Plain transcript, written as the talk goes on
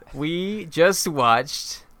we just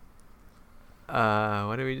watched.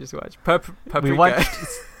 What did we just watch? Paprika. We watched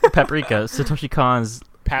Paprika, Satoshi Kon's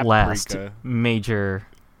last Paprika. major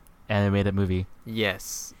animated movie.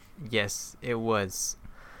 Yes, it was.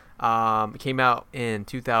 It came out in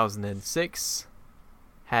 2006.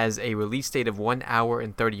 Has a release date of 1 hour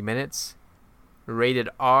and 30 minutes. Rated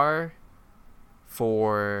R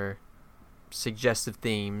for suggestive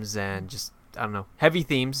themes and just heavy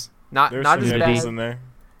themes. Not There's not some as nipples bad. in there.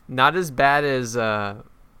 Not as bad as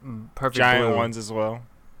Perfect Giant Blue. ones as well.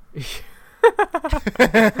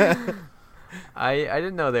 I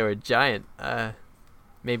didn't know they were giant.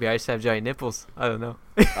 Maybe I just have giant nipples. I don't know.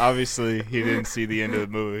 Obviously, he didn't see the end of the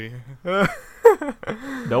movie.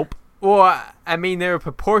 Nope. Well, I mean they were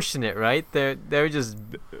proportionate, right? They're just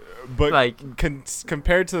But like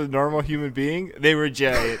compared to the normal human being, they were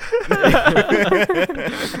giant.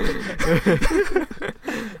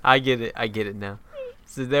 I get it now.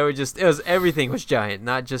 So they were everything was giant,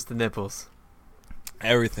 not just the nipples.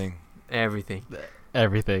 Everything. Everything.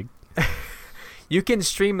 You can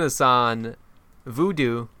stream this on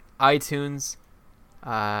Vudu, iTunes,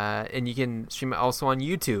 and you can stream it also on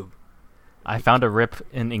YouTube. I found a rip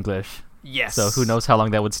in English. Yes. So who knows how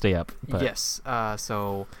long that would stay up. But. Yes.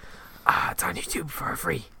 So it's on YouTube for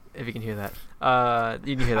free. If you can hear that.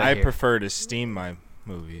 You can hear that I here. prefer to steam my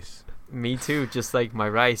movies. Me too, just like my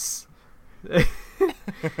rice.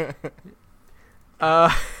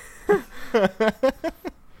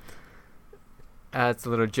 It's a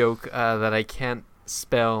little joke that I can't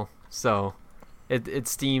spell, so it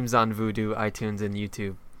steams on Vudu, iTunes, and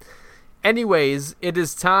YouTube. Anyways, it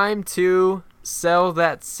is time to sell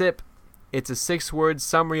that sip. It's a 6-word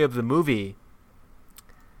summary of the movie.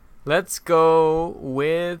 Let's go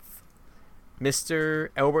with Mr.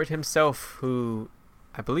 Elbert himself, who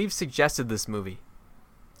I believe suggested this movie.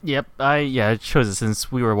 Yep, I chose it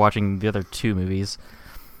since we were watching the other two movies.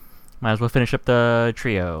 Might as well finish up the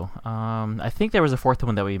trio. I think there was a fourth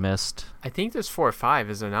one that we missed. I think there's 4 or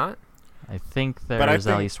 5, is there not? I think But I there's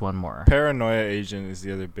at think least one more. Paranoia Agent is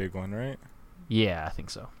the other big one, right? Yeah, I think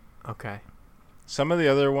so. Okay. Some of the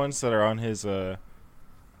other ones that are on his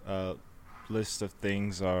list of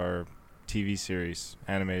things are TV series,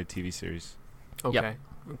 animated TV series. Okay. Yep.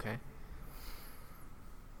 Okay.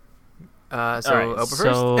 All right, Oprah first.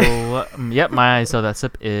 so yep, my so that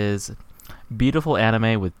sip is beautiful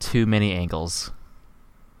anime with too many angles.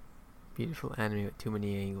 Beautiful anime with too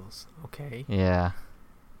many angles. Okay. Yeah,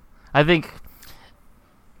 I think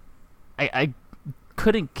I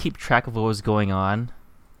couldn't keep track of what was going on,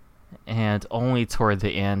 and only toward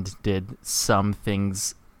the end did some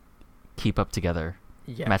things keep up together,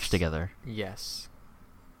 Yes. match together. Yes.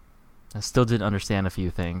 I still didn't understand a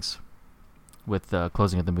few things with the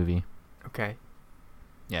closing of the movie. Okay.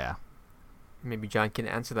 Yeah. Maybe John can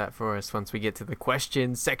answer that for us once we get to the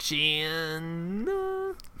question section.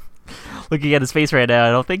 Looking at his face right now,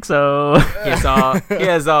 I don't think so. He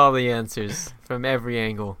has all the answers from every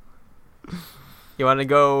angle. You want to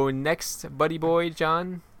go next, buddy boy,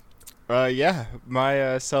 John? Yeah,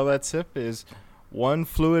 my sell that sip is one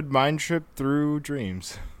fluid mind trip through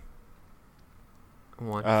dreams.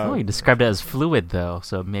 One. Oh, you described it as fluid, though,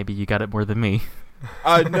 so maybe you got it more than me.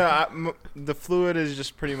 No, the fluid is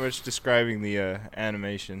just pretty much describing the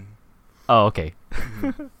animation. Oh, okay.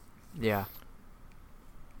 Yeah.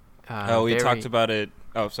 We talked about it.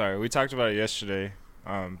 Oh, sorry. We talked about it yesterday.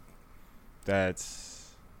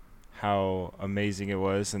 That's how amazing it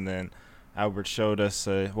was, and then Albert showed us,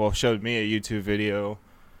 showed me a YouTube video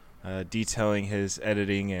detailing his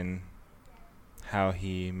editing and how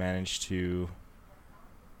he managed to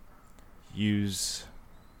use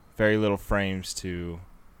very little frames to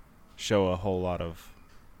show a whole lot of.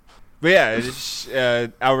 But yeah,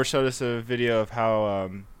 Albert showed us a video of how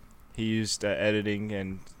he used editing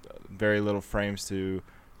and very little frames to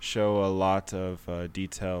show a lot of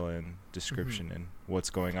detail and description and what's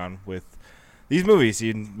going on with these movies.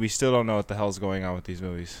 We still don't know what the hell's going on with these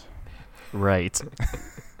movies. Right.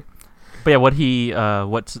 But yeah, what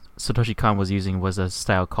Satoshi Kon was using was a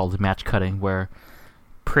style called match cutting, where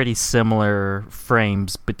pretty similar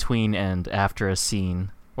frames between and after a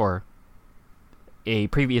scene, or a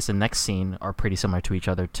previous and next scene, are pretty similar to each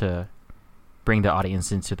other to bring the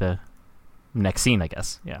audience into the next scene, I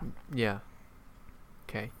guess. Yeah. Yeah.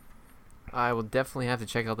 Okay. I will definitely have to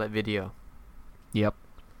check out that video. Yep.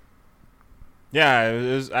 Yeah,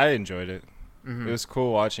 it was. I enjoyed it. Mm-hmm. It was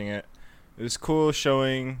cool watching it. It was cool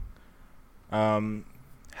showing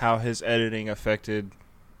how his editing affected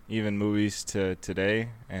even movies to today,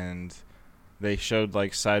 and they showed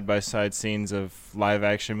like side by side scenes of live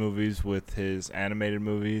action movies with his animated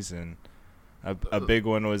movies, and A big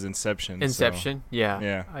one was Inception. Inception, yeah.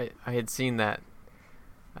 Yeah. I had seen that.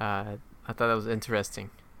 I thought that was interesting.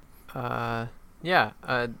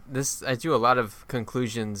 This I do a lot of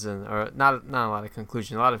conclusions or not a lot of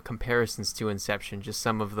conclusions, a lot of comparisons to Inception. Just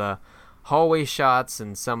some of the hallway shots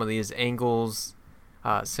and some of these angles,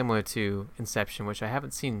 similar to Inception, which I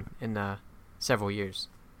haven't seen in several years.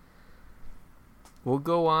 We'll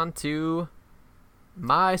go on to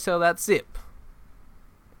my Sell That Sip.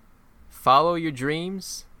 Follow your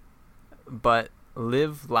dreams, but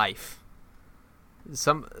live life.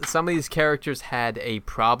 Some of these characters had a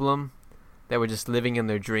problem. They were just living in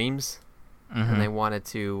their dreams, and they wanted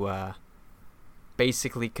to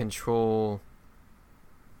basically control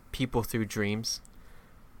people through dreams,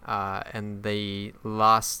 and they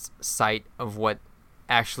lost sight of what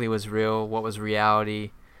actually was real, what was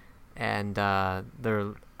reality, and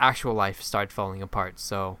their actual life started falling apart.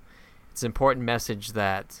 So it's an important message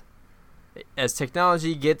that as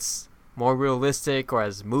technology gets more realistic, or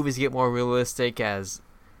as movies get more realistic, as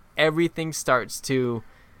everything starts to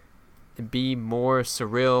be more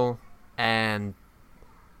surreal and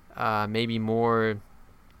maybe more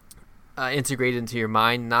integrated into your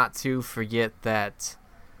mind, not to forget that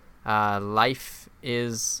life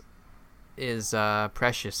is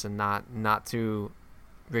precious, and not to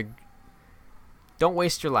don't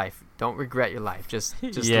waste your life, don't regret your life, just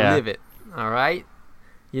live it. All right,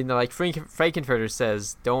 like Frankenfurter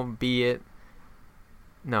says, don't be it.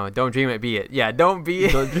 No, don't dream it, be it. Yeah, don't be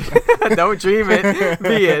it. Don't dream it,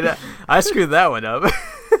 be it. I screwed that one up.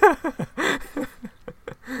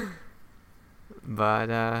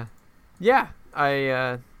 But yeah,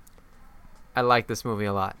 I like this movie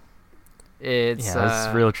a lot. It's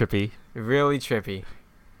real trippy. Really trippy.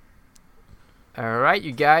 All right,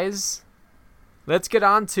 you guys, let's get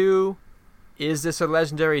on to, is this a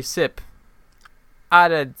legendary sip?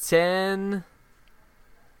 Out of 10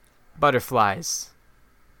 butterflies,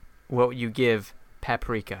 what would you give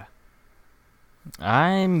Paprika?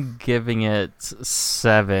 I'm giving it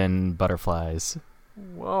 7 butterflies.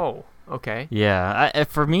 Whoa. Okay. Yeah.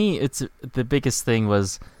 For me, it's the biggest thing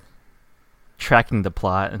was tracking the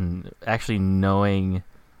plot and actually knowing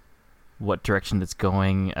what direction it's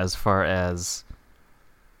going, as far as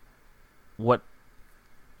what's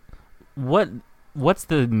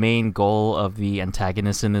the main goal of the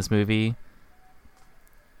antagonist in this movie,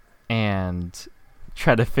 and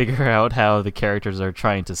try to figure out how the characters are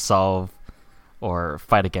trying to solve or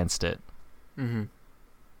fight against it. Mm-hmm.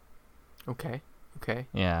 Okay.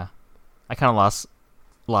 Yeah. I kind of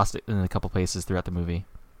lost it in a couple places throughout the movie.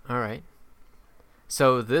 All right.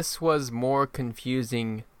 So this was more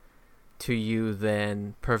confusing to you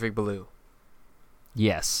than Perfect Blue?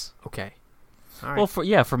 Yes. Okay. All right. Well,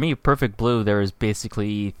 for me, Perfect Blue, there is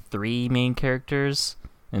basically 3 main characters.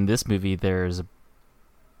 In this movie, there's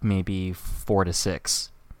maybe 4 to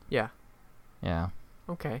 6. Yeah. Yeah.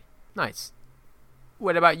 Okay. Nice.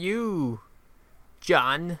 What about you,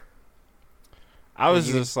 John? I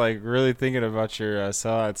was just like really thinking about your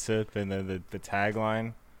Sell That Sip and the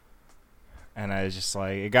tagline, and I was just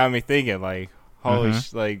like, it got me thinking, like, holy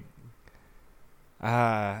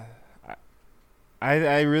I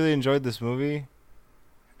really enjoyed this movie,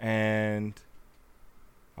 and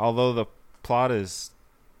although the plot is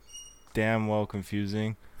damn well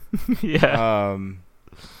confusing, yeah,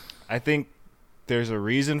 I think there's a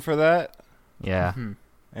reason for that. Yeah. Mm-hmm.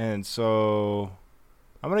 And so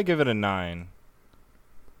I'm gonna give it a 9.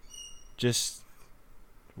 Just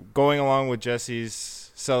going along with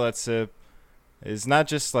Jesse's Sell That Sip is not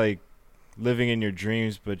just like living in your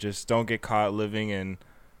dreams, but just don't get caught living in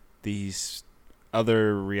these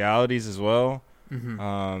other realities as well.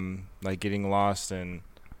 Mm-hmm. Like getting lost in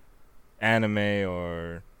anime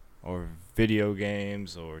or video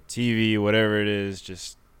games or TV, whatever it is,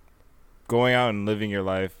 just going out and living your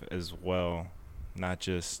life as well, not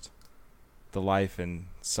just the life in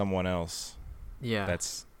someone else. Yeah.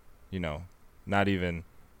 That's, not even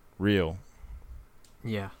real.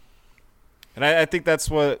 Yeah. And I think that's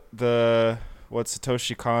what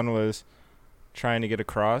Satoshi Kon was trying to get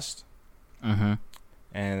across. Mm-hmm.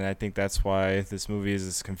 And I think that's why this movie is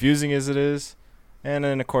as confusing as it is. And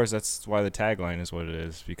then, of course, that's why the tagline is what it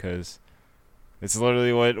is, because it's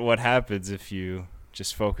literally what happens if you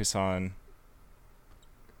just focus on...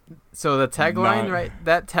 So the tagline, right?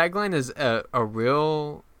 That tagline is a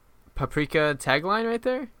real Paprika tagline right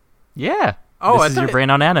there? Yeah. Oh, this is your brain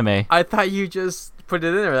on anime. I thought you just put it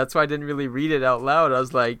in there. That's why I didn't really read it out loud. I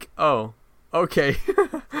was like, oh, okay.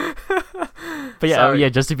 But yeah, Sorry.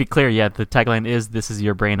 just to be clear, the tagline is "This is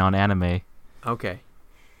your brain on anime." Okay.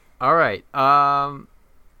 All right. I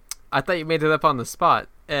thought you made it up on the spot,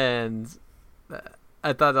 and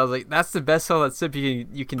I thought I was like, that's the best solid sip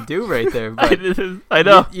you can do right there. But I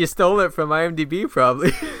know. You stole it from IMDb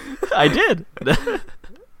probably. I did.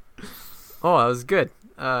 Oh, that was good.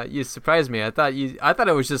 You surprised me. I thought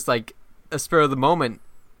it was just like a spur of the moment.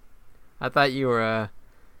 I thought you were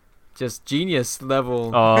just genius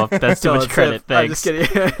level. Oh, that's too much credit. Thanks. I'm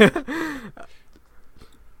just kidding.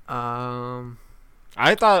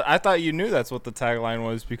 I thought you knew that's what the tagline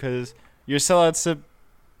was because your sellout sip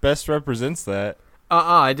best represents that.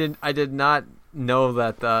 I did not know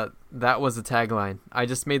that that was the tagline. I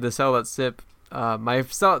just made the sellout sip. My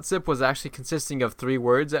sellout sip was actually consisting of 3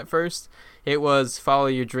 words at first. It was follow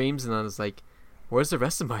your dreams, and I was like, where's the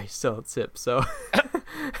rest of my sellout sip? So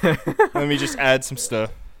let me just add some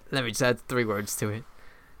stuff. Let me just add 3 words to it.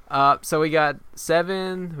 So we got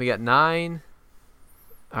 7, we got 9.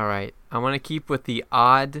 All right, I want to keep with the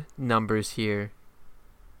odd numbers here.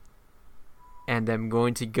 And I'm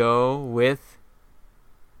going to go with,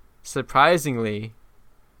 surprisingly,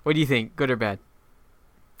 what do you think? Good or bad?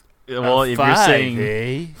 Well, if you're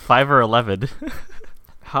saying 5 or 11.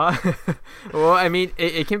 Huh? Well, I mean,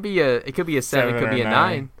 it can be it could be a 7, it could be a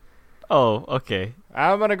 9. Oh, okay.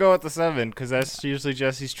 I'm gonna go with the 7 because that's usually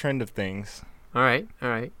Jesse's trend of things. All right.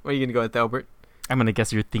 What are you gonna go with, Albert? I'm gonna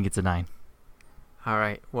guess you think it's a 9. All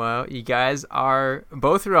right. Well, you guys are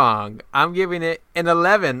both wrong. I'm giving it an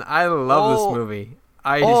 11. I love this movie.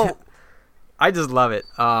 I just love it.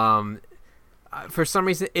 For some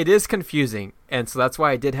reason, it is confusing, and so that's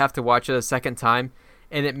why I did have to watch it a second time,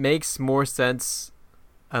 and it makes more sense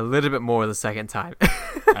a little bit more the second time.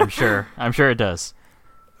 I'm sure it does.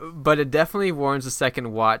 But it definitely warrants a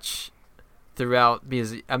second watch throughout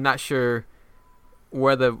because I'm not sure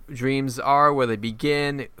where the dreams are, where they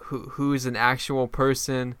begin, who's an actual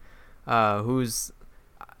person, who's.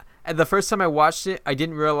 And the first time I watched it, I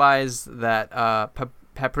didn't realize that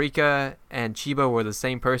Paprika and Chiba were the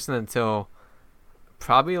same person until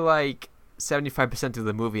probably like 75% of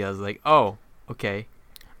the movie. I was like, oh, okay.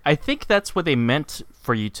 I think that's what they meant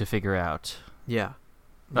for you to figure out. Yeah.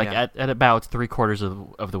 Like at about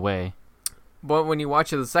 3/4 of the way. But when you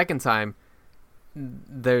watch it the second time,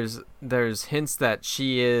 there's hints that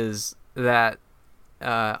she is that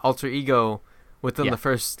alter ego within the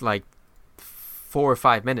first like 4 or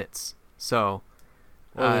 5 minutes. So,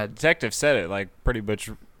 the detective said it like pretty much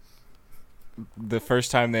the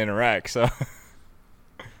first time they interact. So,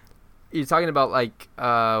 you're talking about like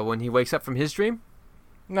when he wakes up from his dream?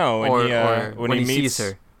 No, when he meets sees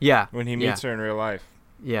her. Yeah. When he meets her in real life.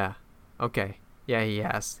 Yeah. Okay. Yeah, he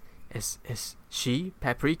asks, is she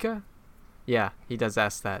Paprika? Yeah, he does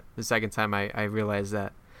ask that. The second time I realized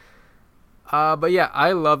that. But yeah,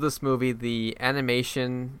 I love this movie. The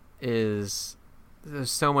animation there's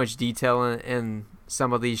so much detail in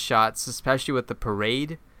some of these shots, especially with the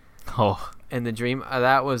parade. Oh. And the dream.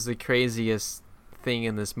 That was the craziest thing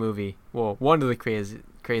in this movie. Well, one of the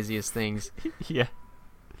craziest things. Yeah.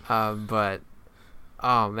 But,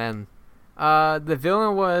 oh man. The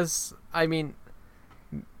villain was, the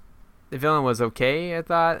villain was okay, I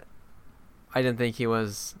thought. I didn't think he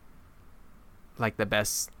was like the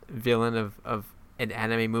best villain of an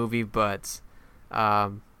anime movie, but I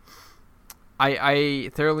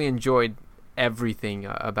thoroughly enjoyed everything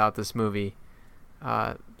about this movie.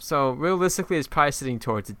 So realistically, it's probably sitting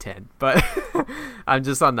towards a 10, but I'm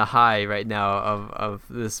just on the high right now of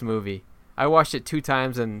this movie. I watched it 2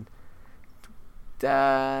 times and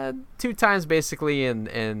 2 times basically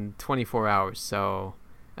in 24 hours. So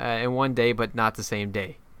in one day, but not the same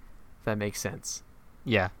day. If that makes sense.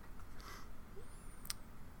 Yeah.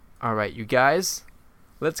 All right, you guys.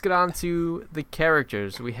 Let's get on to the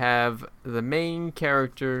characters. We have the main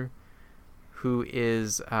character, who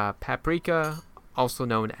is Paprika, also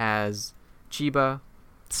known as Chiba.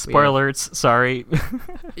 Spoilers, sorry.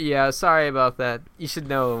 Yeah, sorry about that. You should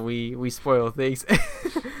know we spoil things.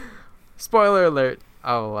 Spoiler alert.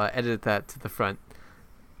 I'll edit that to the front.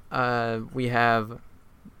 We have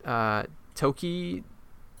Tokita?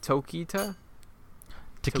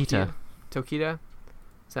 Tokita?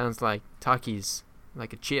 Sounds like Takis,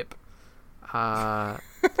 like a chip.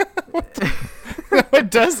 It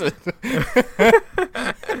doesn't.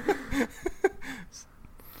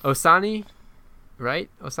 Osani? Right?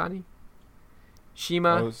 Osani?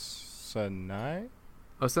 Shima? Osanai?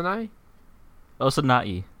 Osanai?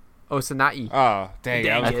 Osanai. Osanai. Oh, dang,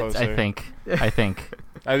 I was Dang it. closer. I think.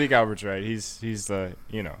 I think Albert's right. He's the,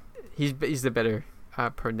 He's the better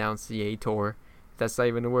pronunciator. That's not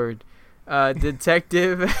even a word.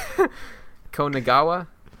 Detective Konagawa,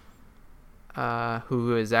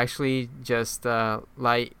 who is actually just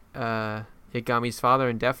like Yagami's father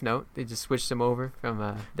in Death Note. They just switched him over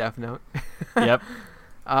from Death Note. Yep.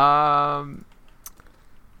 And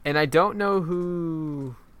I don't know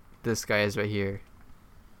who this guy is right here.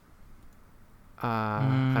 I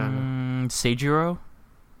don't know. Seijiro?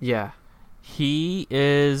 Yeah. He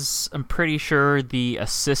is, I'm pretty sure, the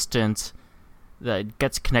assistant that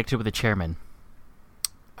gets connected with the chairman.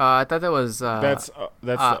 I thought that was... that's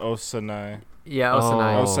the Osanai. Yeah,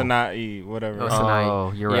 Osanai. Oh. Osanai, whatever. Osanai.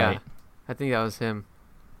 Oh, you're right. Yeah, I think that was him.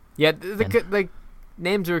 Yeah, the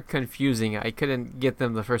names were confusing. I couldn't get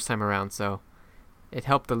them the first time around, so it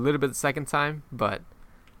helped a little bit the second time, but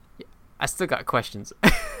I still got questions.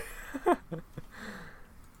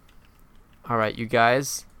 All right, you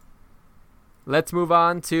guys. Let's move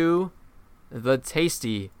on to the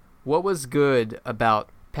tasty. What was good about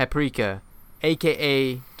Paprika,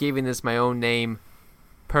 a.k.a. giving this my own name,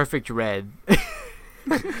 Perfect Red?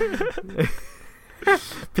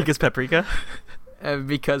 Because Paprika?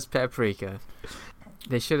 Because Paprika.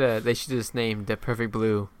 They should just named the Perfect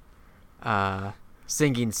Blue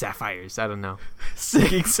Singing Sapphires. I don't know.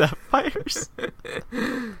 Singing Sapphires?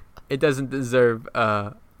 It doesn't deserve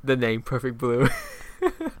the name Perfect Blue.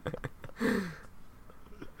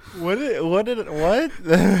 What?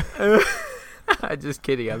 I'm just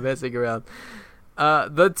kidding. I'm messing around.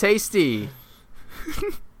 The tasty.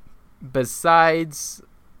 Besides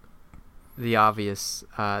the obvious,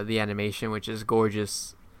 the animation, which is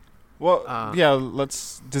gorgeous. Well, yeah.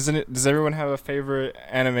 Does everyone have a favorite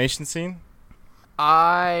animation scene?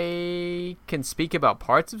 I can speak about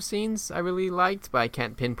parts of scenes I really liked, but I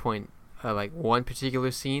can't pinpoint like one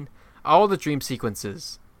particular scene. All the dream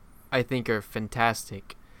sequences, I think, are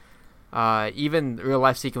fantastic. Even real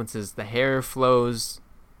life sequences, the hair flows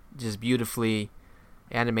just beautifully.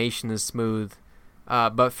 Animation is smooth.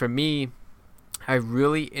 But for me, I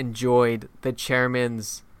really enjoyed the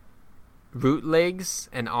chairman's root legs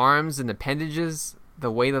and arms and appendages.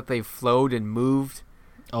 The way that they flowed and moved.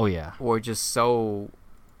 Oh yeah. Were just so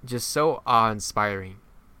awe-inspiring.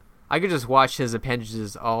 I could just watch his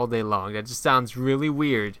appendages all day long. That just sounds really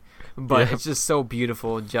weird, but it's just so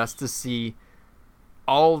beautiful just to see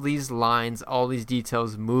all these lines, all these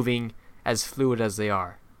details moving as fluid as they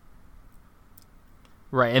are.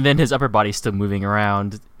 Right, and then his upper body's still moving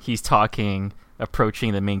around. He's talking,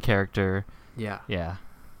 approaching the main character. Yeah. Yeah.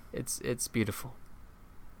 It's beautiful.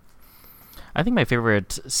 I think my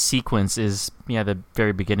favorite sequence is the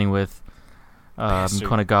very beginning with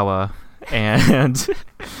Konagawa and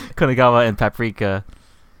Konagawa and Paprika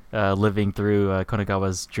living through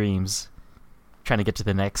Konagawa's dreams, trying to get to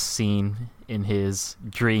the next scene in his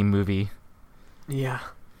dream movie. Yeah.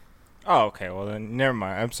 Oh, okay. Well, then never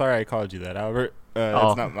mind. I'm sorry I called you that, Albert.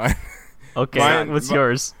 That's not mine. Okay, what's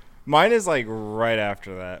yours? Mine is like right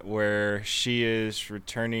after that, where she is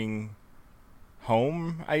returning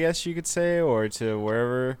home, I guess you could say, or to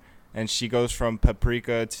wherever, and she goes from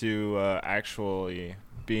Paprika to actually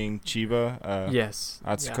being Chiba. Yes.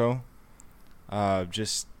 Atsuko. Yeah.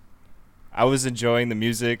 I was enjoying the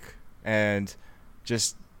music and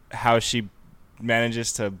just how she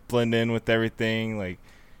manages to blend in with everything. Like,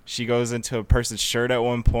 she goes into a person's shirt at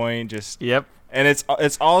one point. Yep. And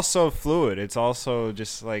it's also fluid. It's also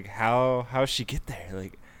just like how she get there,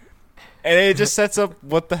 like, and it just sets up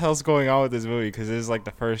what the hell's going on with this movie, because it is like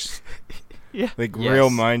the first real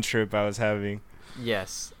mind trip I was having.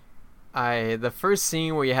 Yes. The first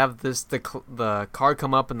scene where you have the car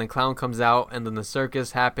come up and the clown comes out and then the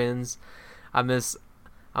circus happens. I'm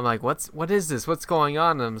like, what is this? What's going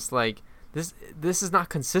on? And I'm just like, this is not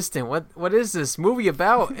consistent. What is this movie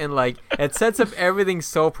about? And like, it sets up everything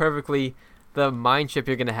so perfectly. The mind trip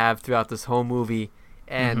you're gonna have throughout this whole movie,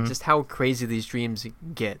 and just how crazy these dreams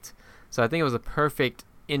get. So I think it was a perfect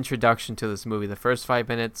introduction to this movie. The first 5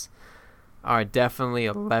 minutes are definitely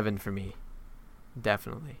 11 for me.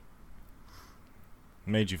 Definitely.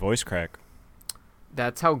 Made your voice crack.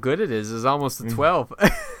 That's how good it is. It's almost a 12.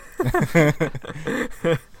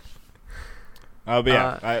 But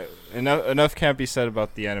yeah, enough can't be said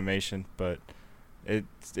about the animation, but it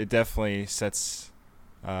definitely sets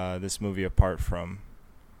this movie apart from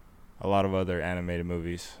a lot of other animated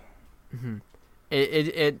movies. Mm-hmm.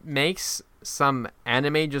 It makes some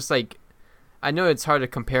anime just like, I know it's hard to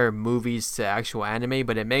compare movies to actual anime,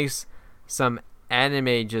 but it makes some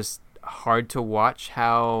anime just hard to watch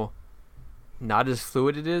how not as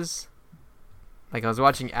fluid it is. Like, I was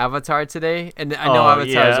watching Avatar today, and I know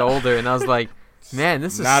Avatar is older, and I was like, man,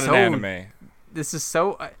 this is not so... an anime. This is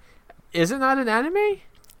so... is it not an anime?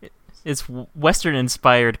 It's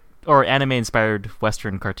Western-inspired, or anime-inspired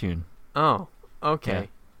Western cartoon. Oh, okay.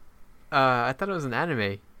 Yeah. I thought it was an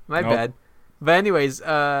anime. My bad. But anyways,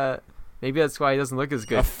 Maybe that's why he doesn't look as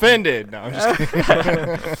good. Offended. No, I'm just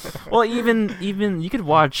kidding. Well, even you could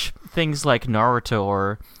watch things like Naruto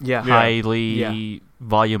or highly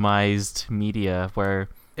volumized media where,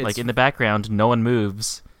 like, in the background, no one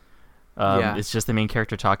moves. It's just the main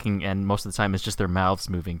character talking, and most of the time it's just their mouths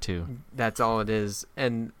moving too. That's all it is.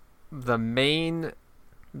 And the main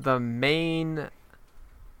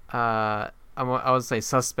I would say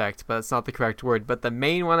suspect, but it's not the correct word. But the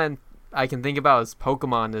main one I can think about is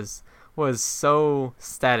Pokemon was so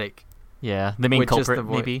static. Yeah, the main culprit,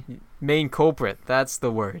 maybe. Main culprit, that's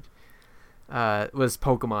the word. Was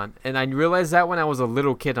Pokemon. And I realized that when I was a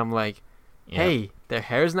little kid. I'm like, hey, their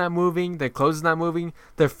hair's not moving, their clothes is not moving,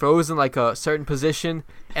 they're frozen like a certain position,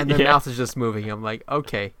 and their mouth is just moving. I'm like,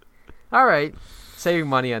 okay. All right. Saving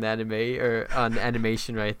money on anime or on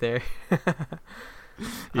animation right there.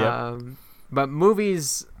 But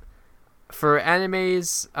movies, for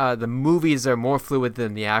animes, the movies are more fluid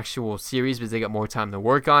than the actual series because they got more time to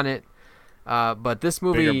work on it. But this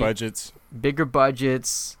movie, bigger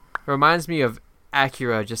budgets, reminds me of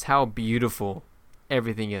Akira, just how beautiful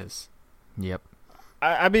everything is. Yep.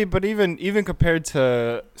 I mean, but even compared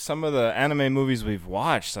to some of the anime movies we've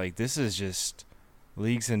watched, like, this is just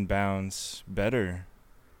leagues and bounds better.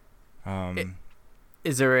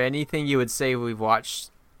 Is there anything you would say we've watched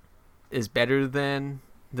is better than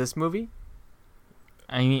this movie?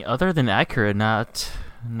 I mean, other than Akira, nothing.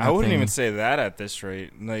 I wouldn't even say that at this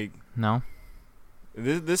rate. Like, no.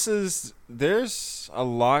 There's a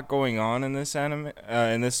lot going on in this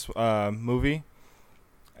movie,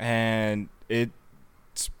 and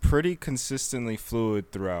it's pretty consistently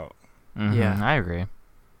fluid throughout. Mm-hmm, yeah, I agree.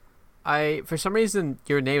 For some reason,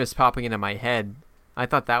 Your Name is popping into my head. I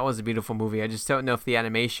thought that was a beautiful movie. I just don't know if the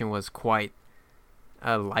animation was quite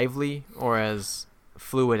lively or as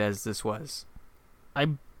fluid as this was.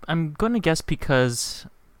 I'm going to guess because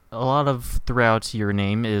a lot of throughout Your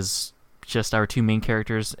Name is just our two main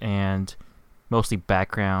characters and mostly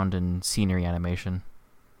background and scenery animation.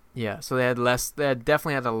 Yeah, so they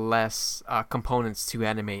definitely had less components to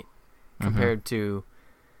animate compared to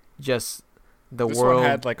just the this world. This one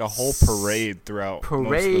had like a whole parade throughout most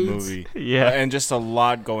of the movie. Yeah. And just a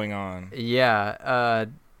lot going on. Yeah,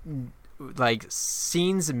 like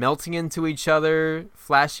scenes melting into each other,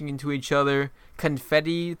 flashing into each other,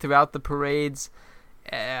 confetti throughout the parades.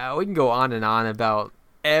 We can go on and on about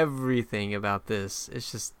everything about this.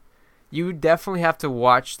 It's just, you definitely have to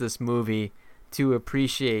watch this movie to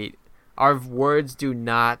appreciate. Our words do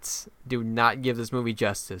not give this movie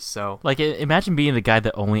justice. So, like, imagine being the guy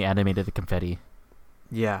that only animated the confetti.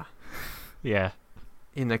 Yeah. Yeah.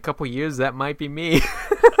 In a couple years, that might be me.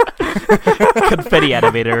 Confetti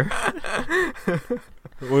animator.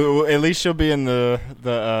 Well, at least she'll be in the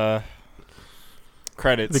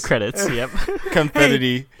credits. The credits, yep.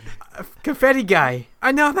 Confetti. Hey, confetti guy.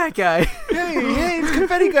 I know that guy. hey, it's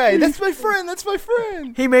confetti guy. That's my friend.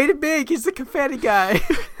 He made it big. He's the confetti guy.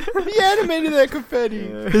 He animated that confetti.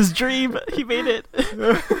 His dream. He made it.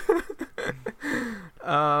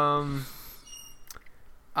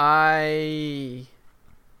 I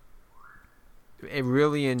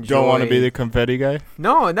really enjoy. Don't want to be the confetti guy?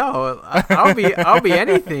 No. I'll be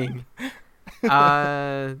anything.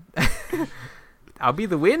 I'll be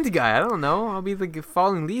the wind guy. I don't know. I'll be the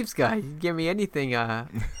falling leaves guy. You give me anything,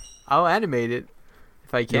 I'll animate it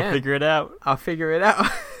if I can. You'll figure it out. I'll figure it out.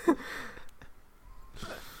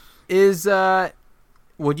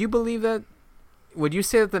 Would you believe that? Would you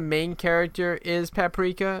say that the main character is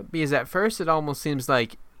Paprika? Because at first it almost seems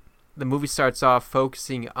like the movie starts off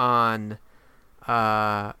focusing on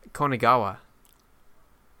Konagawa.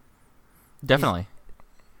 Definitely.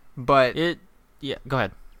 But yeah, go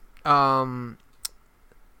ahead.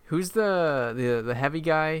 Who's the heavy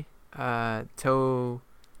guy? Tokita.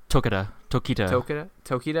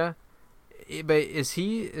 But is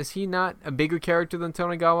he not a bigger character than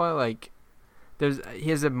Tonagawa? Like, he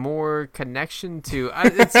has a more connection to.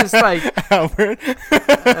 It's just like Albert.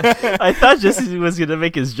 I thought Jesse was gonna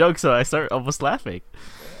make his joke, so I started almost laughing.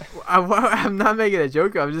 I'm not making a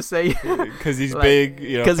joke. I'm just saying because he's like, big.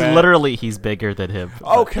 Because literally, he's bigger than him.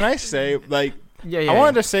 Oh, can I say I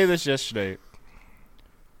wanted to say this yesterday.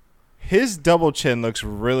 His double chin looks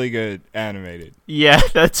really good animated. Yeah,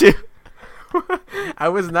 that too. I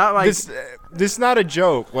was not like this. Not a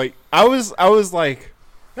joke. Like I was like,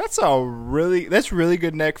 that's really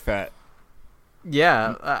good neck fat.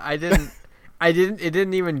 Yeah, I didn't. It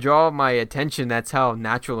didn't even draw my attention. That's how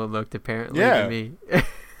natural it looked, apparently, to me.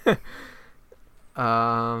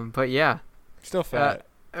 But yeah, still fat.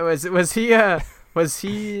 Was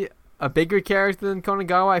he a bigger character than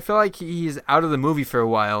Konagawa? I feel like he's out of the movie for a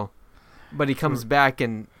while, but he comes back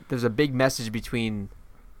and there's a big message between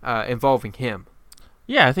involving him.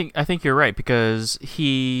 Yeah, I think you're right, because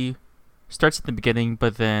he starts at the beginning,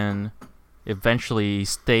 but then eventually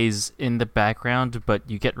stays in the background, but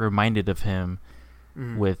you get reminded of him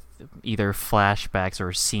with either flashbacks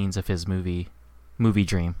or scenes of his movie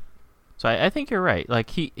dream. So I think you're right.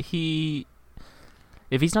 Like he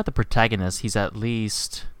if he's not the protagonist, he's at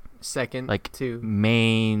least second, like to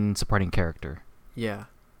main supporting character. Yeah.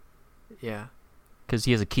 Because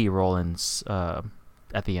he has a key role in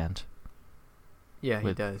at the end. Yeah,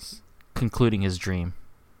 he does. Concluding his dream.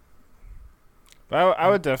 I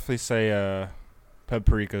would definitely say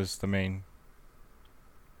Paprika's the main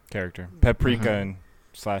character. Paprika and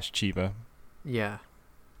 / Chiba. Yeah.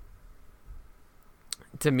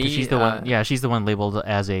 To me, she's the one. Yeah, she's the one labeled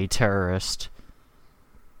as a terrorist.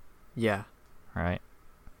 Yeah. Right.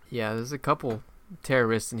 Yeah, there's a couple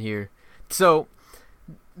terrorists in here. So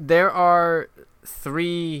there are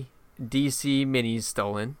 3 DC minis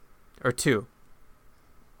stolen, or 2.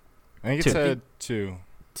 I think it said 2.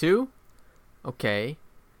 2? Okay.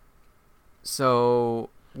 So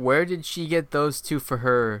where did she get those 2 for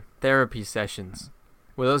her therapy sessions?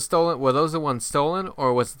 Were those stolen? Were those the ones stolen,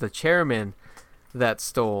 or was it the chairman that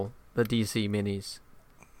stole the DC minis?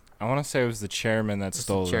 I want to say it was the chairman that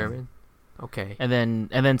stole the chairman. Okay. And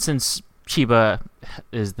then since Chiba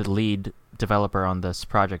is the lead developer on this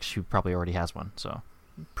project, she probably already has one. So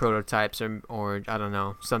prototypes or I don't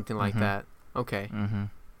know, something like that. Okay.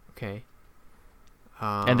 Okay.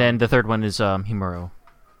 And then the third one is Himuro.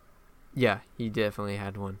 Yeah, he definitely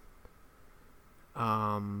had one.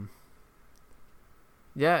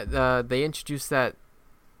 Yeah, they introduced that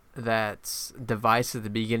device at the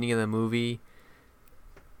beginning of the movie,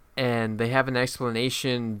 and they have an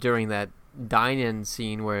explanation during that dine-in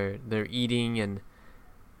scene where they're eating, and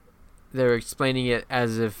they're explaining it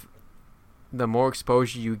as if the more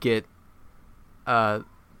exposure you get, the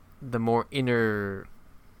more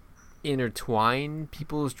intertwined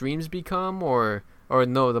people's dreams become, or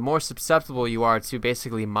no, the more susceptible you are to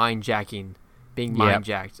basically being mind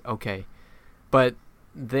jacked. Okay, but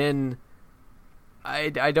then I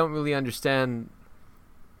don't really understand.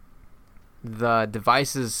 The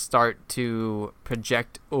devices start to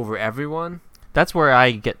project over everyone. That's where I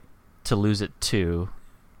get to lose it too.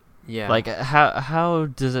 Yeah. Like how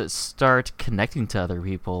does it start connecting to other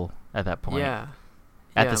people at that point? Yeah.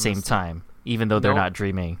 At the same time, even though they're not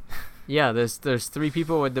dreaming. Yeah, there's 3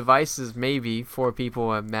 people with devices, maybe 4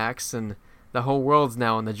 people at max, and the whole world's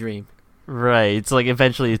now in the dream. Right. It's like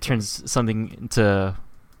eventually it turns something into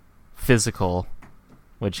physical,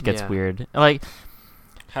 which gets weird. Like,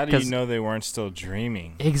 how do you know they weren't still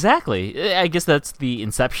dreaming? Exactly. I guess that's the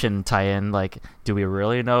Inception tie-in. Like, do we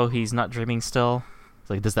really know he's not dreaming still? It's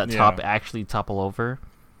like, does that top actually topple over?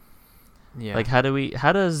 Yeah. Like, how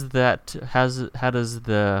does the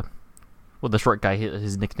short guy,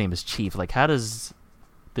 his nickname is Chief. Like, how does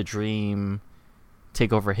the dream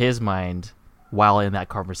take over his mind while in that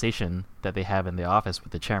conversation that they have in the office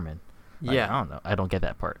with the chairman? Like, I don't know. I don't get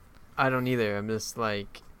that part. I don't either. I'm just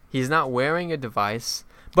like, he's not wearing a device,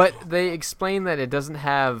 but they explain that it doesn't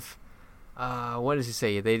have, what does he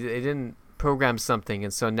say? They didn't program something,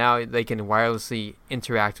 and so now they can wirelessly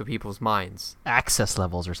interact with people's minds. Access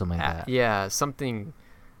levels or something like that. Yeah, something.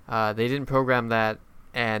 They didn't program that,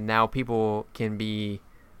 and now people can be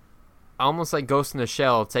almost like Ghost in the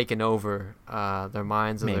Shell, taking over their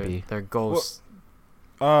minds and their ghosts.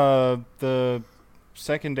 Well, the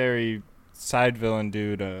secondary side villain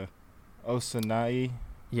dude, Osanai,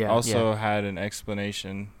 had an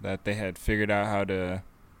explanation that they had figured out how to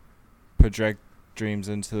project dreams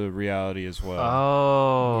into reality as well.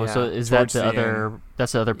 Oh, so is that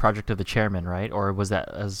that's the other project of the chairman, right? Or was that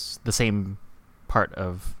as the same part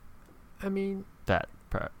of that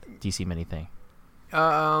DC mini thing?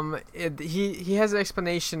 He has an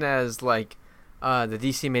explanation as like the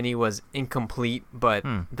DC mini was incomplete, but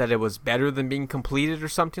that it was better than being completed or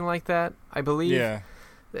something like that, I believe. Yeah.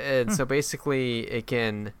 And so basically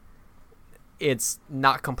it's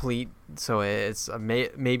not complete, so it's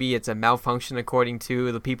maybe it's a malfunction according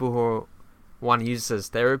to the people who want to use this as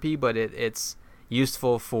therapy, but it's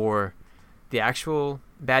useful for the actual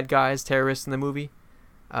bad guys, terrorists in the movie.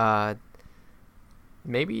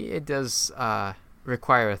 Maybe it does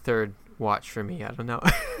require a third watch for me. I don't know.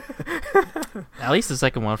 At least the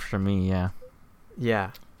second one for me, yeah.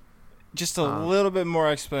 Yeah. Just a little bit more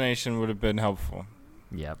explanation would have been helpful.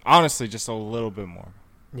 Yeah. Honestly, just a little bit more.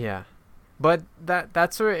 Yeah. But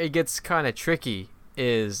that's where it gets kind of tricky,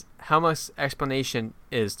 is how much explanation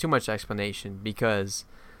is too much explanation, because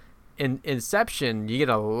in Inception you get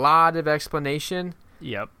a lot of explanation.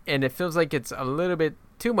 Yep. And it feels like it's a little bit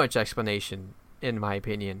too much explanation, in my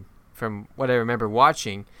opinion, from what I remember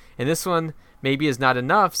watching. And this one maybe is not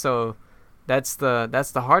enough, so that's the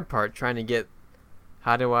hard part, trying to get,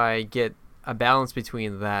 how do I get a balance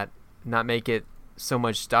between that, not make it so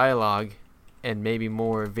much dialogue and maybe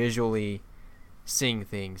more visually seeing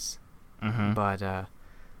things. But I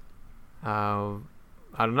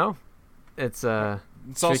don't know. It's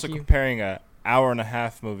also comparing a hour and a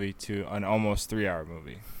half movie to an almost 3 hour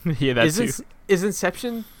movie. Yeah, that's is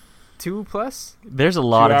Inception 2+? There's a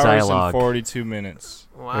lot of 2 hours dialogue. and 42 minutes.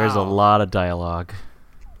 Wow. There's a lot of dialogue.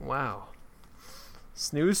 Wow.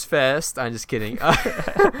 Snooze fest. I'm just kidding.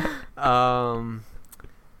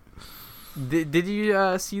 Did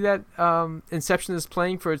you see that Inception is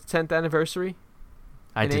playing for its 10th anniversary?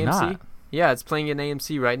 I did AMC? not. Yeah, it's playing in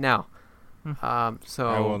AMC right now. So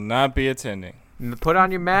I will not be attending. put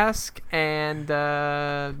on your mask and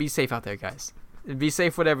be safe out there, guys. Be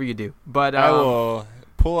safe whatever you do. But I will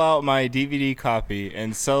pull out my DVD copy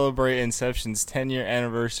and celebrate Inception's 10-year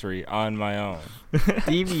anniversary on my own.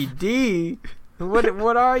 DVD?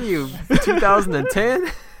 What are you?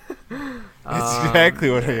 2010? That's exactly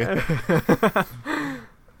what I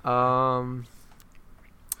am.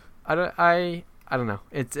 I don't know.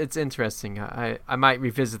 It's interesting. I might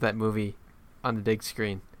revisit that movie on the big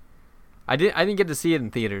screen. I didn't get to see it in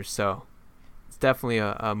theaters, so it's definitely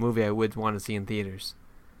a movie I would want to see in theaters.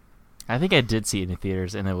 I think I did see it in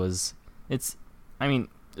theaters, and it's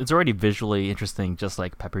already visually interesting, just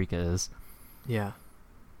like Paprika is. Yeah.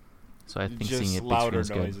 So I think Just seeing it big louder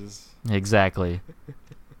screen is noises. good. Exactly.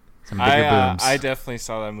 Some bigger booms. I definitely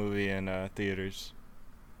saw that movie in theaters.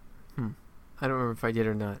 I don't remember if I did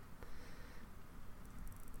or not.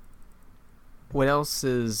 What else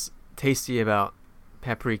is tasty about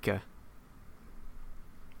paprika?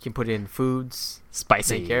 You can put it in foods.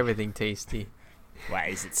 Spicy. Make everything tasty. Why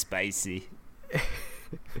is it spicy?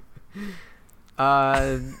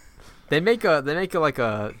 They make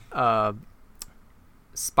a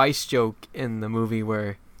spice joke in the movie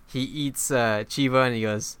where he eats chiva and he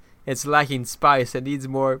goes, "It's lacking spice. It needs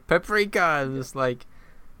more paprika." I'm just like,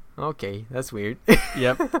 okay, that's weird.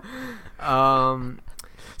 Yep.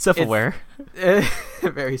 Self-aware.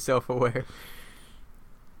 Very self-aware.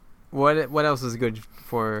 What else is good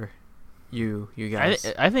for you guys?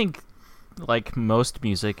 I think, like most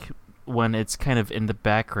music, when it's kind of in the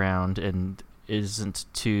background and isn't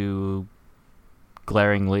too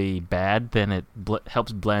glaringly bad, then it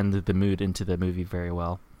helps blend the mood into the movie very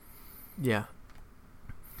well. Yeah.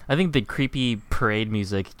 I think the creepy parade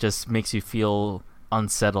music just makes you feel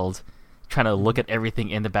unsettled, trying to look at everything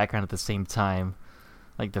in the background at the same time,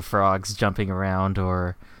 like the frogs jumping around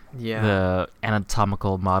or the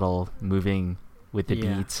anatomical model moving with the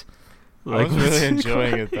beat. I was really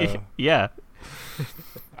enjoying it though. Yeah.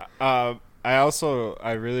 I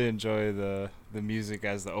really enjoy the music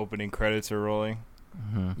as the opening credits are rolling.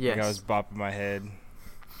 Mm-hmm. Yes. Like I was bopping my head.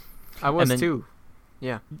 I was too.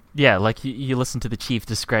 Yeah. Yeah, like you listen to the chief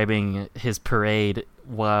describing his parade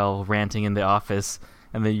while ranting in the office,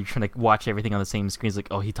 and then you're trying to watch everything on the same screen. It's like,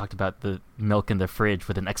 oh, he talked about the milk in the fridge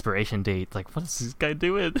with an expiration date. Like, what is this guy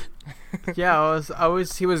doing? Yeah,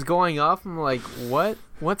 he was going off. I'm like,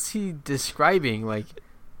 what's he describing? Like,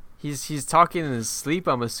 he's talking in his sleep,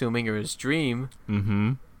 I'm assuming, or his dream.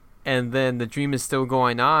 Mm-hmm. And then the dream is still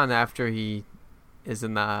going on after he is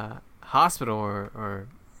in the hospital or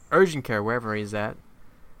urgent care, wherever he's at.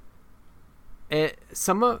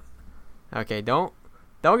 Okay, don't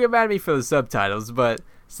get mad at me for the subtitles, but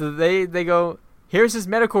so they go, here's his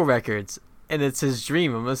medical records, and it's his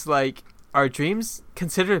dream. I'm just like, are dreams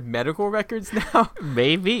considered medical records now?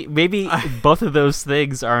 Maybe both of those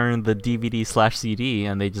things are in the DVD/CD,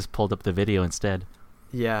 and they just pulled up the video instead.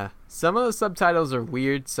 Yeah, some of the subtitles are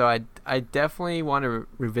weird, so I definitely want to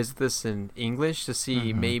revisit this in English to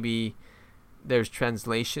see maybe there's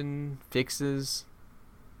translation fixes.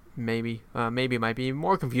 Maybe it might be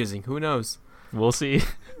more confusing. Who knows? We'll see.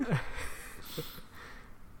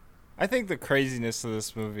 I think the craziness of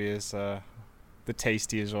this movie is the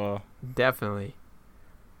tasty as well. Definitely.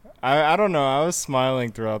 I don't know. I was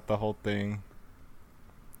smiling throughout the whole thing.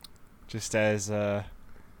 Just as it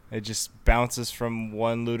just bounces from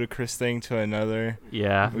one ludicrous thing to another.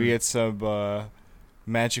 Yeah. We get some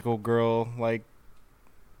magical girl like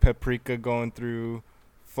Paprika going through,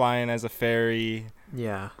 flying as a fairy.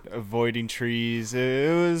 Yeah. Avoiding trees.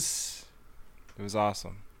 It was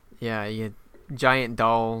awesome. Yeah, you had giant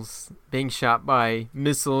dolls being shot by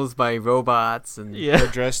missiles by robots, and They're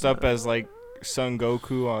dressed up as like Son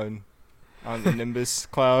Goku on the Nimbus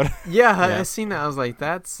cloud. Yeah, I seen that. I was like,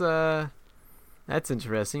 that's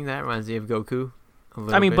interesting. That reminds me of Goku a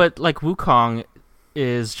little bit. But like Wukong,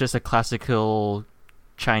 is just a classical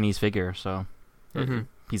Chinese figure, so Mm-hmm.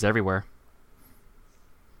 he's everywhere.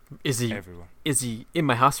 Is he? Everyone. Is he in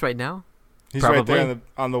my house right now? He's right Probably. there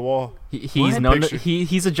on the wall. He's What? known. Picture.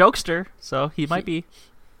 He's a jokester, so he might be.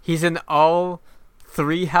 He's in all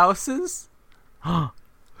 3 houses. Another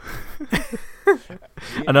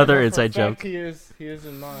I know for inside a fact joke. He is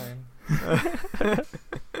in mine. I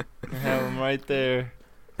have him right there.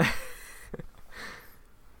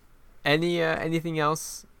 Anything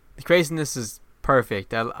else? The craziness is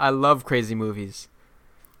perfect. I love crazy movies.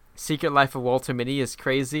 Secret Life of Walter Mitty is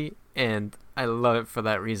crazy, and I love it for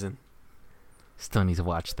that reason. Still need to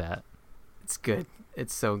watch that. It's good.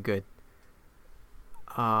 It's so good.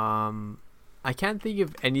 I can't think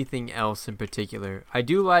of anything else in particular. I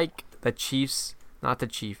do like the Chiefs, not the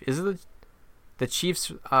Chief. Is it the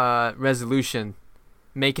Chief's resolution,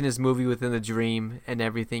 making his movie within the dream and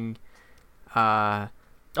everything? Detective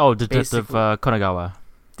Basically- Konagawa.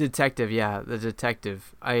 Detective, yeah, the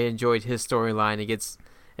detective. I enjoyed his storyline. It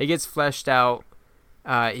gets fleshed out.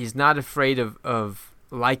 He's not afraid of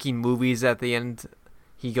liking movies at the end.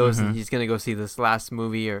 He goes and he's gonna go see this last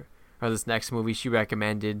movie or this next movie she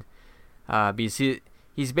recommended. Because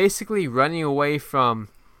he's basically running away from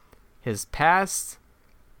his past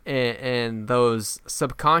and those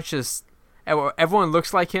subconscious. Everyone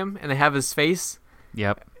looks like him and they have his face.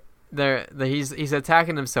 Yep. He's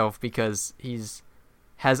attacking himself because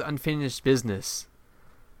has unfinished business.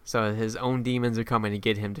 So his own demons are coming to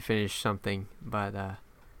get him to finish something. But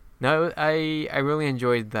no, I really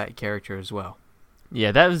enjoyed that character as well.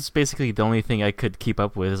 Yeah, that was basically the only thing I could keep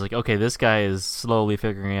up with. Is like, okay, this guy is slowly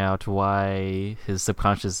figuring out why his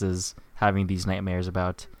subconscious is having these nightmares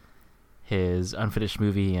about his unfinished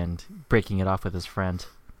movie and breaking it off with his friend.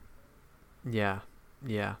 Yeah.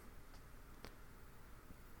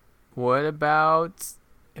 What about,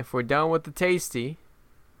 if we're done with the tasty,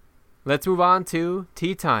 let's move on to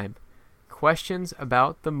tea time. Questions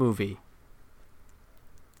about the movie.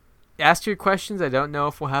 Ask your questions. I don't know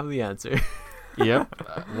if we'll have the answer.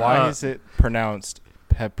 Yep. Why is it pronounced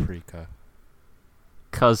paprika?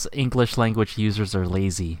 Because English language users are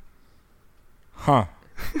lazy. Huh.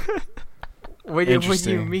 What do you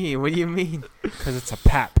Interesting. mean? What do you mean? Because it's a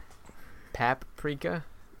pap. Paprika?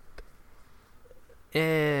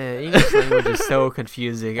 English language is so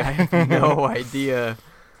confusing. I have no idea.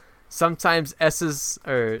 Sometimes S's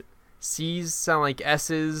or C's sound like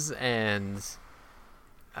S's, and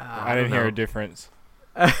I didn't hear a difference.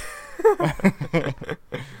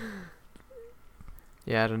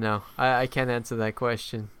 Yeah, I don't know. I can't answer that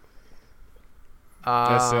question.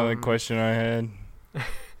 That's the only question I had.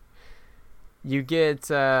 You get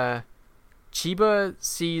Chiba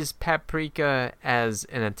sees Paprika as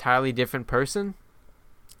an entirely different person.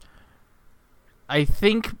 I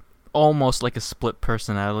think almost like a split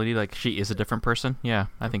personality. Like she is a different person. Yeah,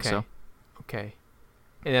 I think so. Okay.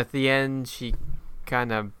 And at the end, she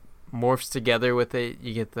kind of morphs together with it.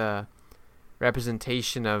 You get the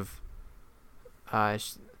representation of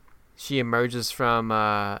she emerges from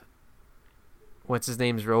what's his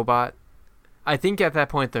name's robot. I think at that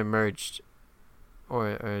point they're merged,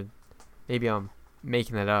 or maybe I'm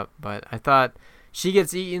making that up. But I thought she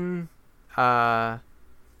gets eaten. I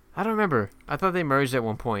don't remember. I thought they merged at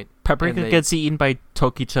one point. Paprika gets eaten by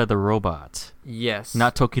Tokita the robot. Yes.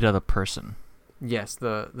 Not Tokita the person. Yes,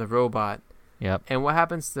 the robot. Yep. And what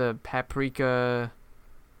happens to Paprika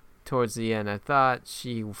towards the end? I thought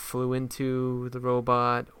she flew into the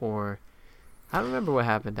robot, or I don't remember what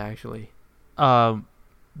happened actually.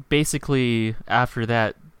 Basically after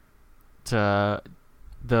that,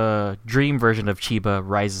 the dream version of Chiba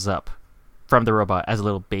rises up from the robot as a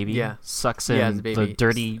little baby. Yeah. Sucks Yeah, in as a baby. the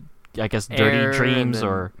dirty, I guess, Air dirty dreams and then-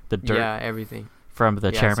 or the dirt Yeah, everything. from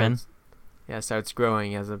the chairman. Starts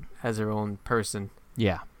growing as her own person.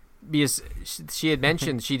 Yeah. Because she had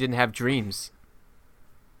mentioned she didn't have dreams.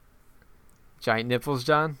 Giant nipples,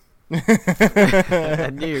 John. I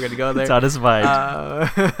knew you were gonna go there. It's on his mind.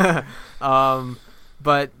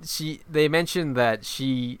 But they mentioned that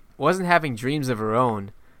she wasn't having dreams of her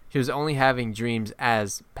own. She was only having dreams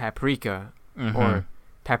as Paprika, or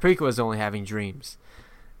Paprika was only having dreams.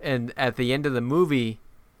 And at the end of the movie,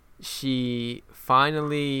 she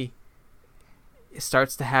finally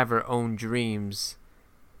starts to have her own dreams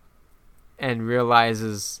and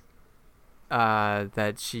realizes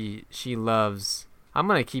that she loves. I'm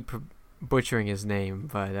gonna keep butchering his name,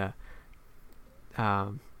 but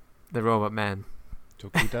the robot man,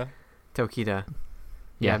 Tokita? Tokita.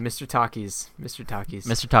 Yeah. Mr. Takis. Mr.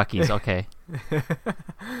 Takis, okay.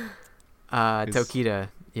 Tokita,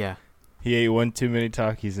 yeah. He ate one too many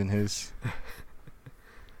Takis in his.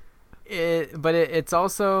 it's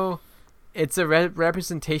also it's a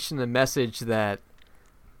representation of the message that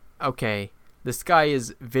okay, this guy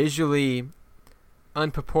is visually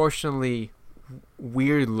proportionally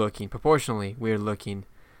weird looking,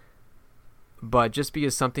 but just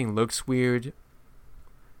because something looks weird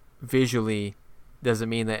visually doesn't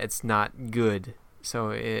mean that it's not good.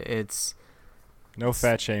 So it's no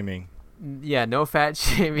fat shaming. Yeah, no fat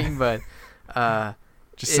shaming, but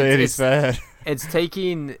just say he's fat. It's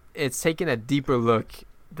taking a deeper look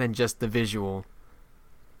than just the visual,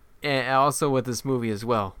 and also with this movie as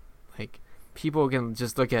well. Like people can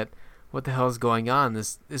just look at what the hell is going on.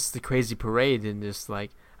 This is the crazy parade, and just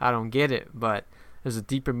like I don't get it. But there's a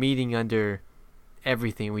deeper meaning under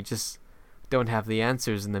everything. We just don't have the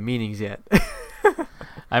answers and the meanings yet.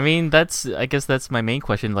 I mean, I guess that's my main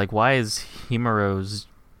question. Like, why is Himaro's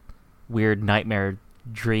weird nightmare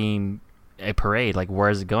dream a parade? Like, where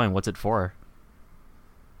is it going? What's it for?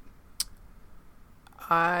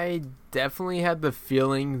 I definitely had the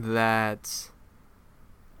feeling that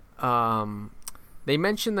they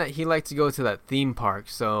mentioned that he liked to go to that theme park,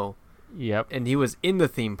 so yep. And he was in the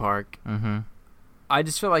theme park. Mm-hmm. I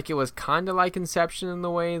just feel like it was kind of like Inception in the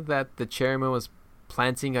way that the chairman was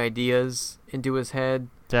planting ideas into his head.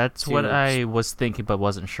 That's what I was thinking, but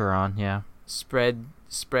wasn't sure on. Yeah. Spread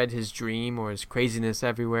his dream or his craziness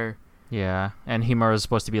everywhere. Yeah, and Himaru is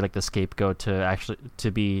supposed to be like the scapegoat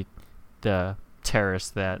to be the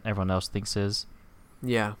terrorist that everyone else thinks is.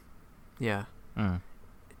 Yeah. Mm.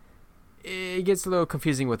 It gets a little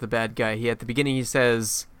confusing with the bad guy. At the beginning he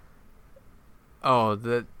says, "Oh,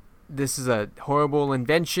 this is a horrible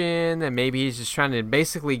invention," and maybe he's just trying to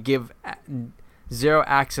basically give zero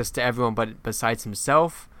access to everyone but besides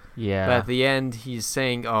himself. Yeah. But at the end he's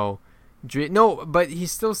saying, "Oh, no," but he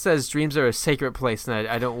still says dreams are a sacred place, and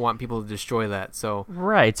I don't want people to destroy that. So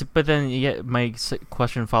right, but then my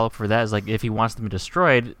question follow up for that is like, if he wants them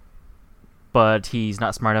destroyed, but he's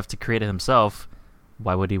not smart enough to create it himself,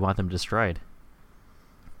 why would he want them destroyed?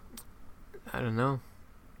 I don't know.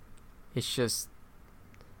 It's just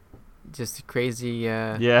a crazy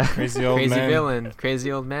crazy old crazy man. Villain,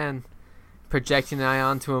 crazy old man, projecting an eye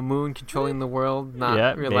onto a moon, controlling the world,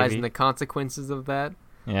 not realizing the consequences of that.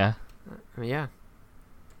 Yeah. Yeah.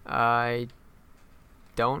 I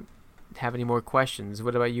don't have any more questions.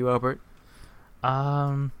 What about you, Albert?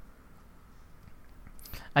 I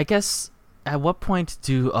guess at what point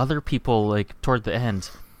do other people, like toward the end,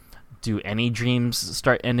 do any dreams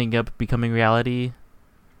start ending up becoming reality?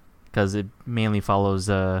 Because it mainly follows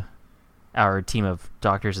our team of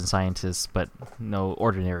doctors and scientists, but no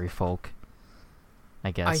ordinary folk,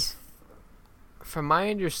 I guess. From my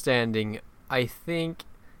understanding, I think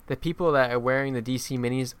the people that are wearing the DC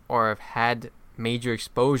minis or have had major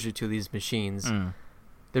exposure to these machines,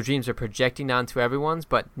 their dreams are projecting onto everyone's,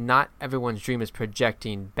 but not everyone's dream is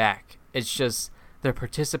projecting back. It's just they're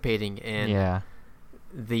participating in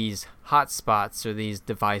these hotspots or these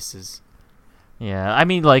devices. Yeah, I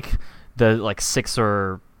mean, like the 6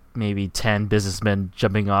 or maybe 10 businessmen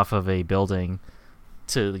jumping off of a building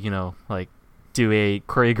to do a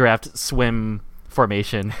choreographed swim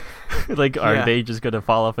formation. Like, are they just going to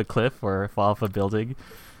fall off a cliff or fall off a building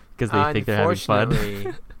because they think they're having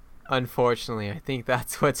fun? Unfortunately, I think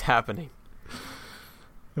that's what's happening.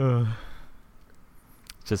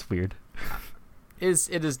 Just weird.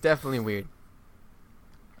 It is definitely weird.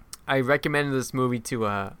 I recommended this movie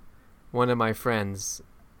to one of my friends,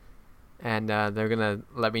 and they're gonna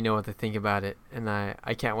let me know what they think about it, and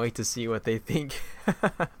I can't wait to see what they think.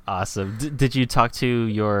 Awesome. Did you talk to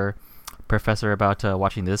your professor about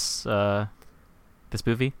watching this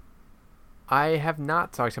movie? I have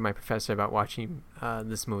not talked to my professor about watching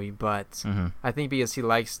this movie, but I think because he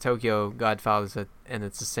likes Tokyo Godfathers and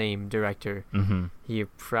it's the same director,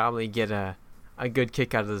 he'd probably get a good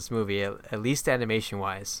kick out of this movie, at least animation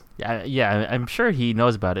wise. Yeah, I'm sure he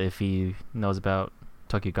knows about it if he knows about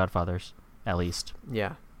Tokyo Godfathers, at least.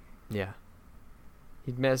 Yeah.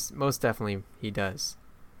 Most definitely he does.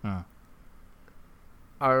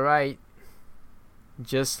 All right.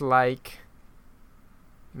 Just like,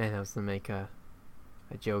 man, I was gonna make a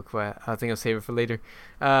joke, but I think I'll save it for later.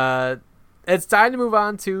 It's time to move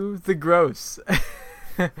on to the gross.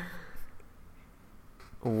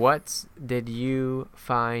 What did you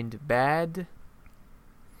find bad,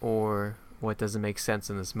 or what doesn't make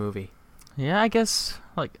sense in this movie? Yeah, I guess,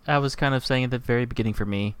 like I was kind of saying at the very beginning, for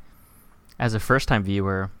me, as a first-time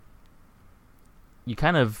viewer, you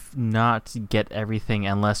kind of not get everything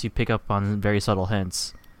unless you pick up on very subtle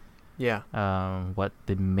hints. Yeah. What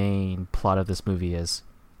the main plot of this movie is.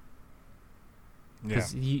 Yeah.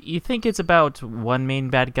 Because you think it's about one main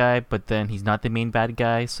bad guy, but then he's not the main bad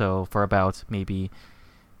guy. So for about maybe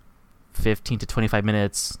 15 to 25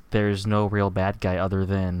 minutes, there's no real bad guy other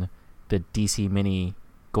than the DC mini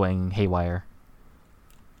going haywire.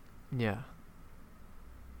 Yeah.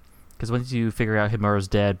 Because once you figure out Himuro's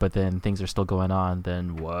dead, but then things are still going on,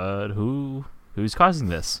 then what? Who's causing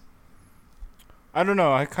this? I don't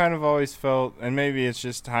know. I kind of always felt, and maybe it's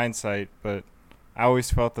just hindsight, but I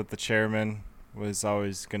always felt that the chairman was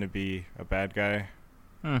always going to be a bad guy.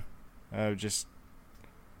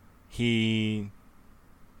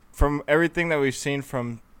 From everything that we've seen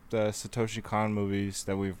from the Satoshi Kon movies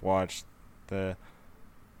that we've watched, the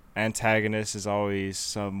antagonist is always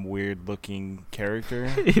some weird looking character.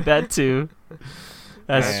 That too.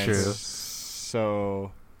 That's And true.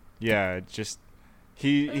 So, yeah, just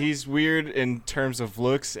he's weird in terms of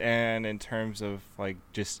looks and in terms of like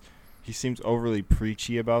just he seems overly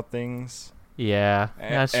preachy about things. Yeah,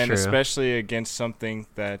 that's and true. especially against something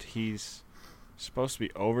that he's supposed to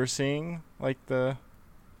be overseeing, like the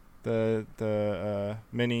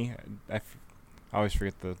mini. I always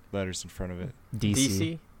forget the letters in front of it.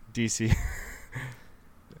 DC. DC.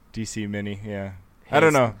 DC mini, yeah. I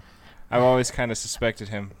don't know. I've always kind of suspected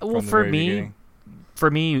him from the very beginning.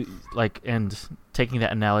 For me, like, and taking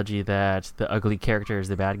that analogy that the ugly character is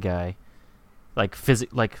the bad guy, like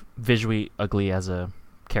visually ugly as a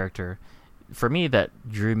character, for me that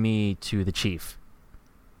drew me to the Chief,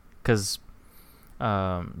 because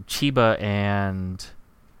Chiba and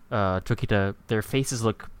Tokita, their faces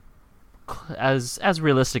look as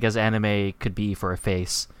realistic as anime could be for a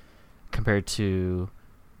face compared to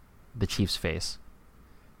the Chief's face.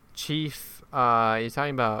 Chief, you're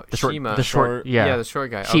talking about Shima. The short, yeah. Yeah, the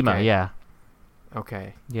short guy. Shima, okay. yeah.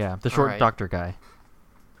 Okay. Yeah, the short Alright. doctor guy.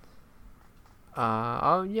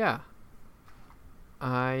 Oh yeah.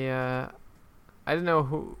 I don't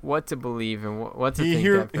know what to believe and what to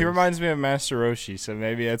think. He reminds me of Master Roshi, so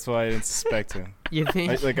maybe that's why I didn't suspect him. You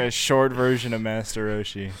think? like a short version of Master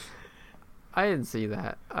Roshi. I didn't see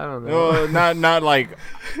that. I don't know. Well, not like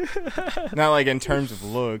in terms of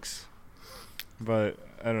looks, but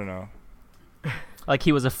I don't know. Like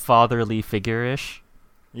he was a fatherly figure-ish,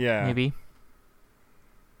 Yeah, maybe.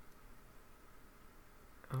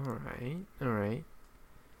 All right.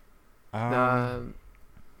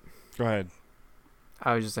 Go ahead.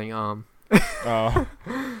 I was just saying, Oh,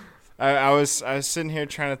 I was sitting here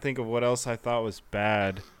trying to think of what else I thought was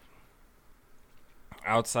bad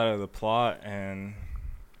outside of the plot, and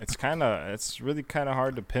it's really kind of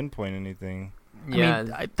hard to pinpoint anything. yeah. I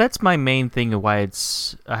mean, that's my main thing of why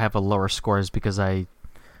I have a lower score is because the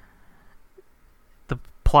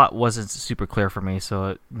plot wasn't super clear for me, so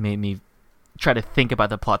it made me try to think about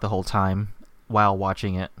the plot the whole time while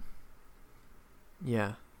watching it.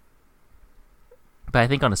 Yeah. But I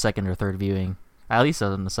think on a second or third viewing, at least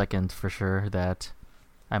on the second for sure, that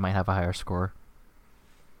I might have a higher score.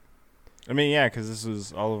 I mean, yeah, because this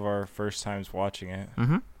was all of our first times watching it.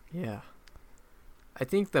 Mm-hmm. Yeah. I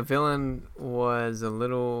think the villain was a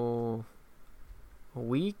little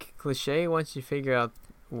weak, cliche once you figure out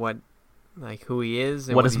who he is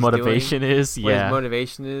and What his he's motivation doing, is, what yeah. his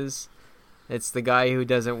motivation is. It's the guy who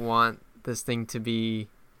doesn't want this thing to be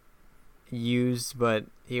used, but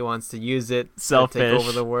he wants to use it Selfish. to take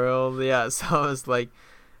over the world. Yeah, so it's like,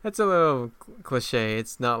 that's a little cliche.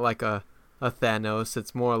 It's not like a Thanos.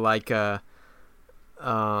 It's more like a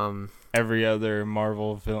Every other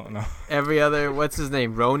Marvel villain. No. every other, what's his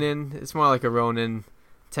name, Ronin. It's more like a Ronin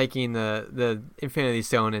taking the Infinity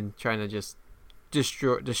Stone and trying to just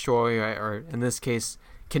destroy or in this case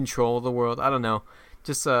control the world. I don't know,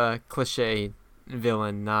 just a cliche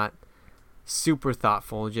villain, not super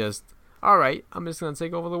thoughtful. Just, all right, I'm just gonna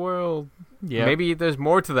take over the world. Yeah. Maybe there's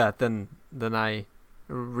more to that than I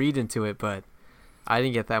read into it, but I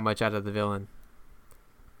didn't get that much out of the villain.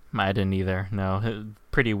 I didn't either. No,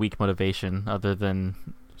 pretty weak motivation other than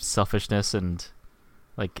selfishness and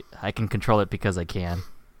like I can control it because I can.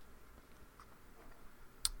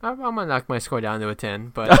 I'm gonna knock my score down to a 10,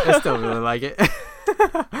 but I still really like it.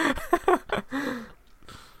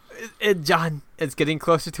 John, it's getting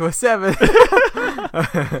closer to a 7. We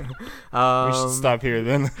should stop here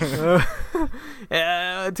then.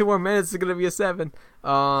 2 more minutes is gonna be a 7.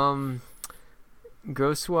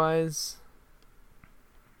 Gross wise,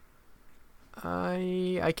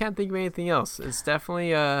 I can't think of anything else. It's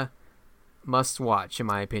definitely a must watch in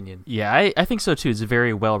my opinion. Yeah, I think so too. It's a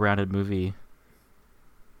very well-rounded movie.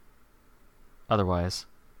 Otherwise,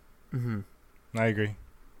 Mm-hmm. I agree.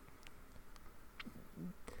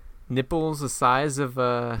 Nipples the size of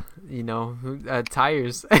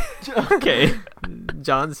tires. okay.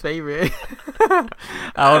 John's favorite.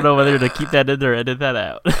 I don't know whether to keep that in or edit that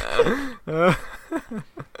out.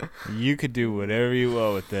 You could do whatever you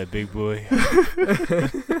want with that, big boy.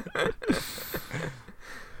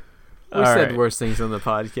 We said worse things on the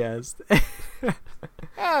podcast.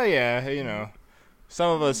 Oh, yeah, you know.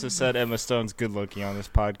 Some of us have said Emma Stone's good looking on this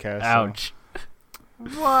podcast. Ouch.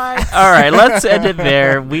 What? All right, let's end it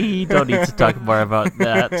there. We don't need to talk more about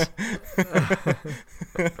that.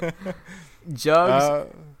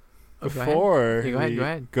 Jugs. Before go we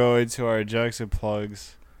ahead. go into our jugs and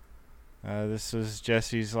plugs, this was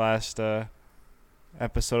Jesse's last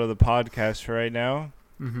episode of the podcast for right now.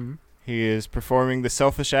 Mm-hmm. He is performing the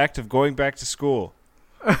selfish act of going back to school.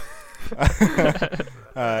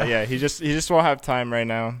 Yeah, he just won't have time right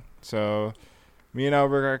now. So me and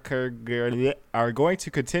Albert are going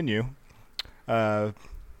to continue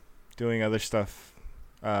doing other stuff,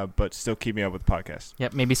 but still keeping up with the podcast.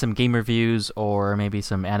 Yep, maybe some game reviews or maybe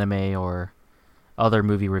some anime or other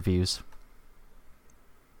movie reviews.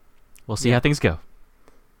 We'll see how things go.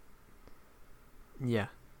 Yeah.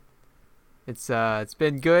 It's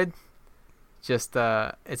been good. Just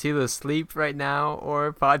it's either sleep right now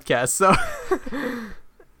or podcast. So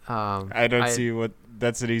I don't see what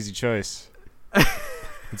that's an easy choice.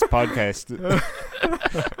 It's podcast.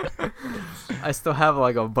 I still have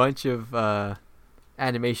like a bunch of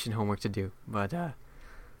animation homework to do, but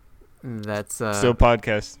that's still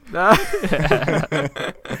podcast.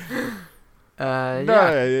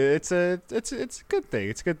 Yeah. It's a good thing.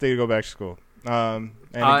 It's a good thing to go back to school. And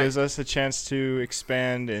it gives us a chance to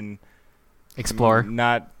expand and explore.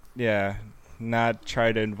 Not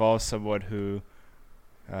try to involve someone who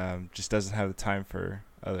just doesn't have the time for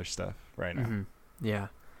other stuff right now. Mm-hmm. Yeah.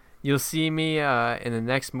 You'll see me in the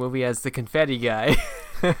next movie as the confetti guy.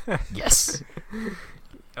 Yes.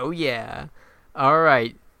 Oh, yeah. All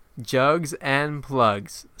right. Jugs and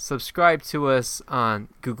plugs. Subscribe to us on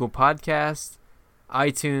Google Podcasts,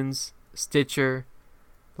 iTunes, Stitcher.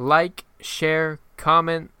 Like, share,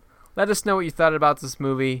 comment. Let us know what you thought about this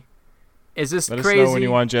movie. Is this Let crazy? us know when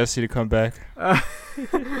you want Jesse to come back.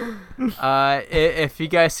 If you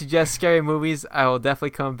guys suggest scary movies, I will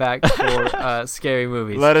definitely come back for scary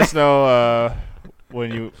movies. Let us know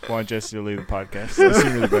when you want Jesse to leave the podcast. The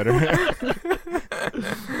sooner the better.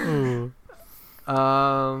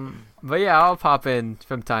 But yeah, I'll pop in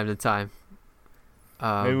from time to time.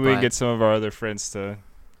 Maybe we can get some of our other friends to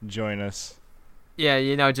join us. Yeah,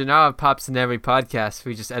 Janara pops in every podcast.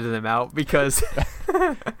 We just edit them out because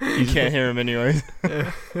you can't hear him anyways.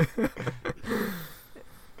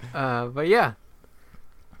 But yeah,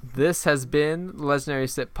 this has been Legendary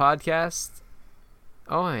Sip Podcast.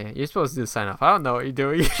 Oh yeah, you're supposed to do the sign off. I don't know what you're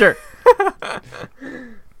doing. Sure.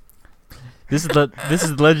 This is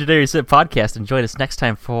the Legendary Sip Podcast, and join us next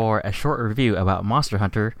time for a short review about Monster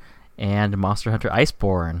Hunter and Monster Hunter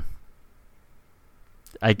Iceborne.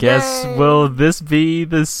 I guess, Yay! Will this be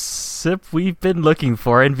the sip we've been looking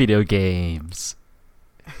for in video games?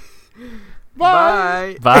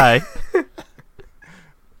 Bye. Bye.